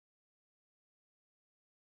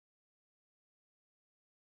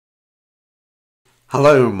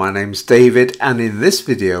Hello, my name's David, and in this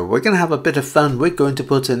video we're going to have a bit of fun. We're going to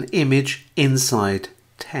put an image inside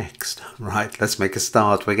text. Right, let's make a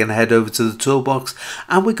start. We're going to head over to the toolbox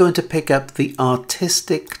and we're going to pick up the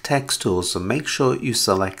artistic text tool, so make sure you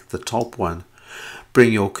select the top one.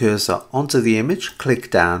 Bring your cursor onto the image, click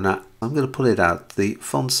down. I'm going to pull it out. The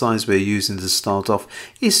font size we're using to start off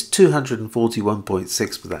is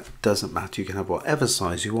 241.6, but that doesn't matter. You can have whatever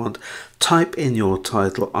size you want. Type in your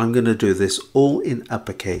title. I'm going to do this all in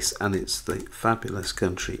uppercase, and it's the fabulous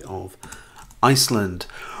country of Iceland.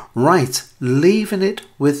 Right, leaving it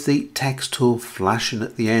with the text tool flashing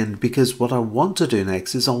at the end, because what I want to do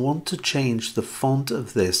next is I want to change the font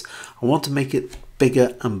of this. I want to make it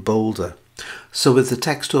bigger and bolder. So with the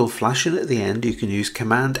text tool flashing at the end, you can use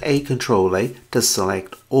Command A, Control A to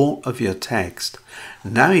select all of your text.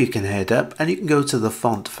 Now you can head up and you can go to the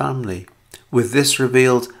font family. With this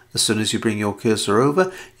revealed, as soon as you bring your cursor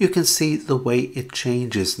over, you can see the way it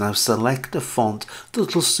changes. Now select a font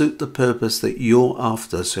that will suit the purpose that you're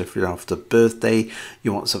after. So if you're after birthday,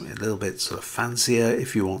 you want something a little bit sort of fancier.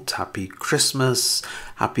 If you want happy Christmas,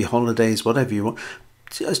 happy holidays, whatever you want,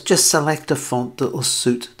 just select a font that will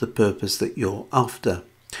suit the purpose that you're after.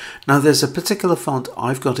 Now there's a particular font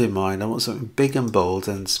I've got in mind. I want something big and bold,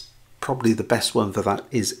 and probably the best one for that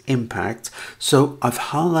is Impact. So I've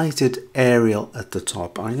highlighted Arial at the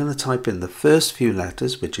top. I'm going to type in the first few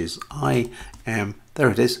letters, which is I-M. There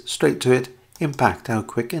it is, straight to it, Impact. How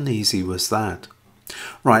quick and easy was that?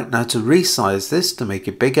 Right, now to resize this, to make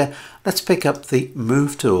it bigger, let's pick up the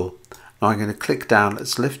Move tool. Now I'm going to click down,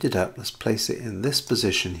 let's lift it up, let's place it in this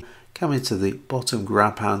position. Come into the bottom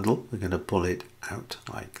grab handle, we're going to pull it out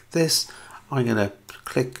like this. I'm going to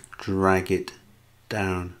click, drag it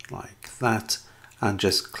down like that, and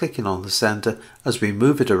just clicking on the center. As we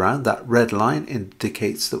move it around, that red line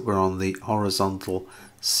indicates that we're on the horizontal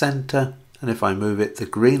center, and if I move it, the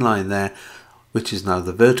green line there, which is now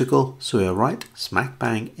the vertical, so we're right smack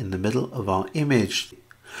bang in the middle of our image.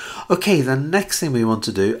 Okay, the next thing we want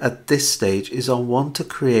to do at this stage is I want to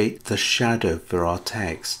create the shadow for our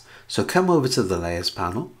text. So come over to the layers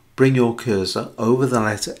panel, bring your cursor over the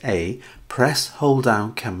letter A, press, hold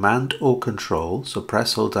down Command or Control. So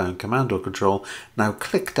press, hold down Command or Control. Now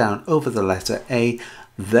click down over the letter A.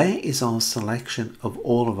 There is our selection of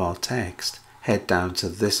all of our text. Head down to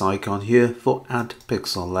this icon here for Add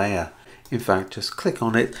Pixel Layer. In fact, just click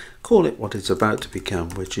on it, call it what it's about to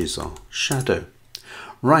become, which is our shadow.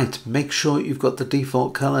 Right, make sure you've got the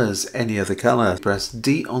default colors. Any other color, press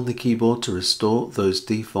D on the keyboard to restore those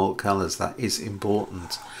default colors. That is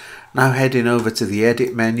important. Now heading over to the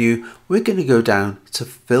edit menu, we're going to go down to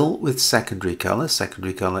fill with secondary color.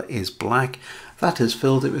 Secondary color is black. That has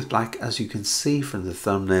filled it with black, as you can see from the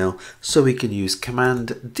thumbnail. So we can use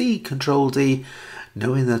Command D, Control D,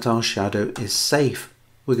 knowing that our shadow is safe.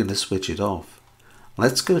 We're going to switch it off.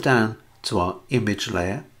 Let's go down to our image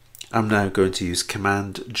layer. I'm now going to use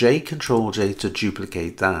Command J, Control J to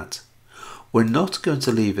duplicate that. We're not going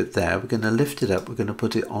to leave it there. We're going to lift it up. We're going to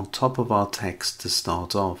put it on top of our text to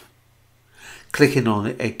start off. Clicking on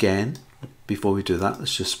it again. Before we do that,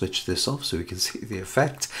 let's just switch this off so we can see the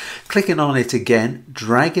effect. Clicking on it again,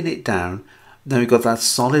 dragging it down. Now we've got that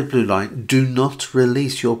solid blue line. Do not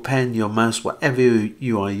release your pen, your mouse, whatever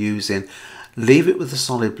you are using. Leave it with the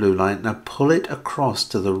solid blue line. Now pull it across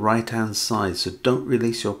to the right hand side. So don't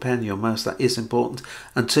release your pen, your mouse. That is important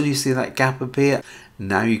until you see that gap appear.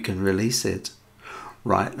 Now you can release it.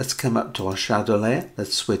 Right, let's come up to our shadow layer.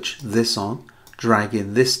 Let's switch this on.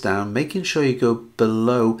 Dragging this down, making sure you go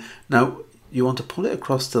below. Now you want to pull it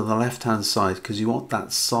across to the left hand side because you want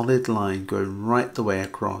that solid line going right the way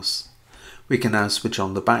across. We can now switch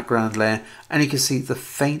on the background layer and you can see the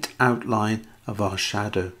faint outline of our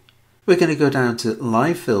shadow. We're going to go down to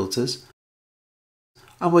Live Filters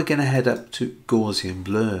and we're going to head up to Gaussian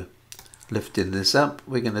Blur. Lifting this up,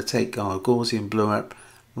 we're going to take our Gaussian Blur up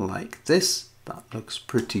like this. That looks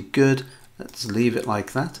pretty good. Let's leave it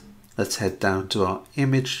like that. Let's head down to our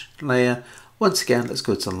image layer. Once again, let's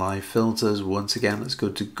go to Live Filters. Once again, let's go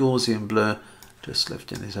to Gaussian Blur. Just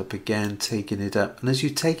lifting it up again, taking it up. And as you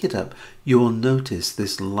take it up, you will notice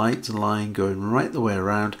this light line going right the way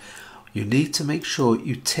around. You need to make sure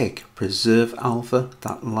you tick Preserve Alpha.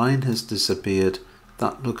 That line has disappeared.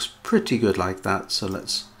 That looks pretty good like that. So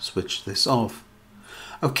let's switch this off.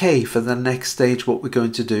 Okay, for the next stage, what we're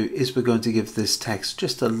going to do is we're going to give this text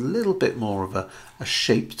just a little bit more of a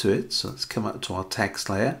shape to it. So let's come up to our text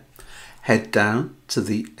layer, head down to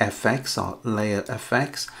the FX, our layer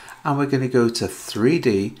FX, and we're going to go to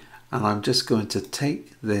 3D, and I'm just going to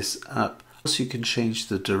take this up So you can change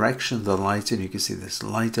the direction of the light, and you can see this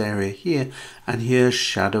light area here and here,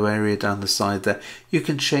 shadow area down the side there. You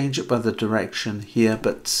can change it by the direction here,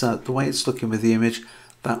 but the way it's looking with the image,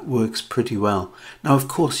 that works pretty well. Now of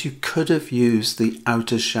course you could have used the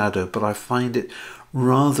outer shadow, but I find it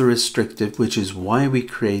rather restrictive, which is why we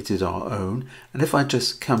created our own. And if I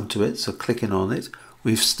just come to it, so clicking on it,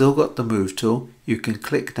 we've still got the move tool. You can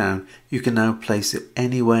click down, you can now place it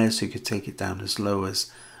anywhere, so you could take it down as low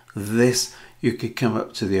as this. You could come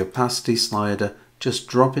up to the opacity slider, just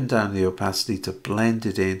dropping down the opacity to blend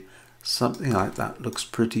it in. Something like that looks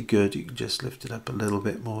pretty good. You can just lift it up a little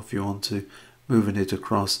bit more if you want to, moving it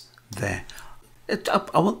across there.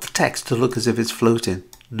 I want the text to look as if it's floating.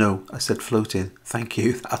 No, I said floating. Thank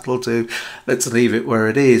you, that'll do. Let's leave it where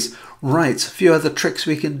it is. Right, a few other tricks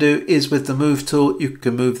we can do is with the move tool. You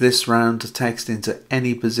can move this round the text into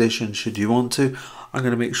any position should you want to. I'm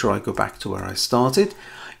going to make sure I go back to where I started.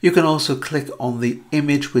 You can also click on the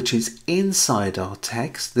image which is inside our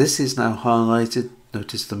text. This is now highlighted.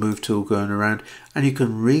 Notice the move tool going around, and you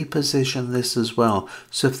can reposition this as well.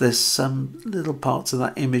 So if there's some little parts of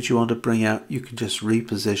that image you want to bring out, you can just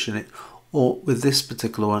reposition it. Or with this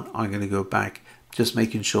particular one, I'm going to go back, just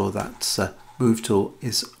making sure that move tool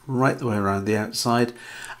is right the way around the outside.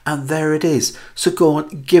 And there it is. So go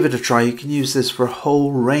on, give it a try. You can use this for a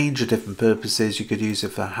whole range of different purposes. You could use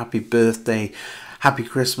it for happy birthday, happy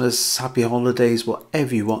Christmas, happy holidays,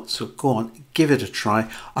 whatever you want. So go on, give it a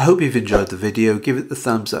try. I hope you've enjoyed the video. Give it the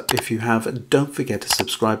thumbs up if you have, and don't forget to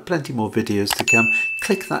subscribe. Plenty more videos to come.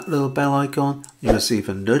 Click that little bell icon. You'll receive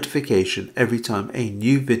a notification every time a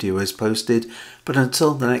new video is posted. But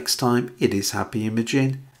until the next time, it is happy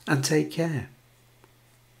imaging, and take care.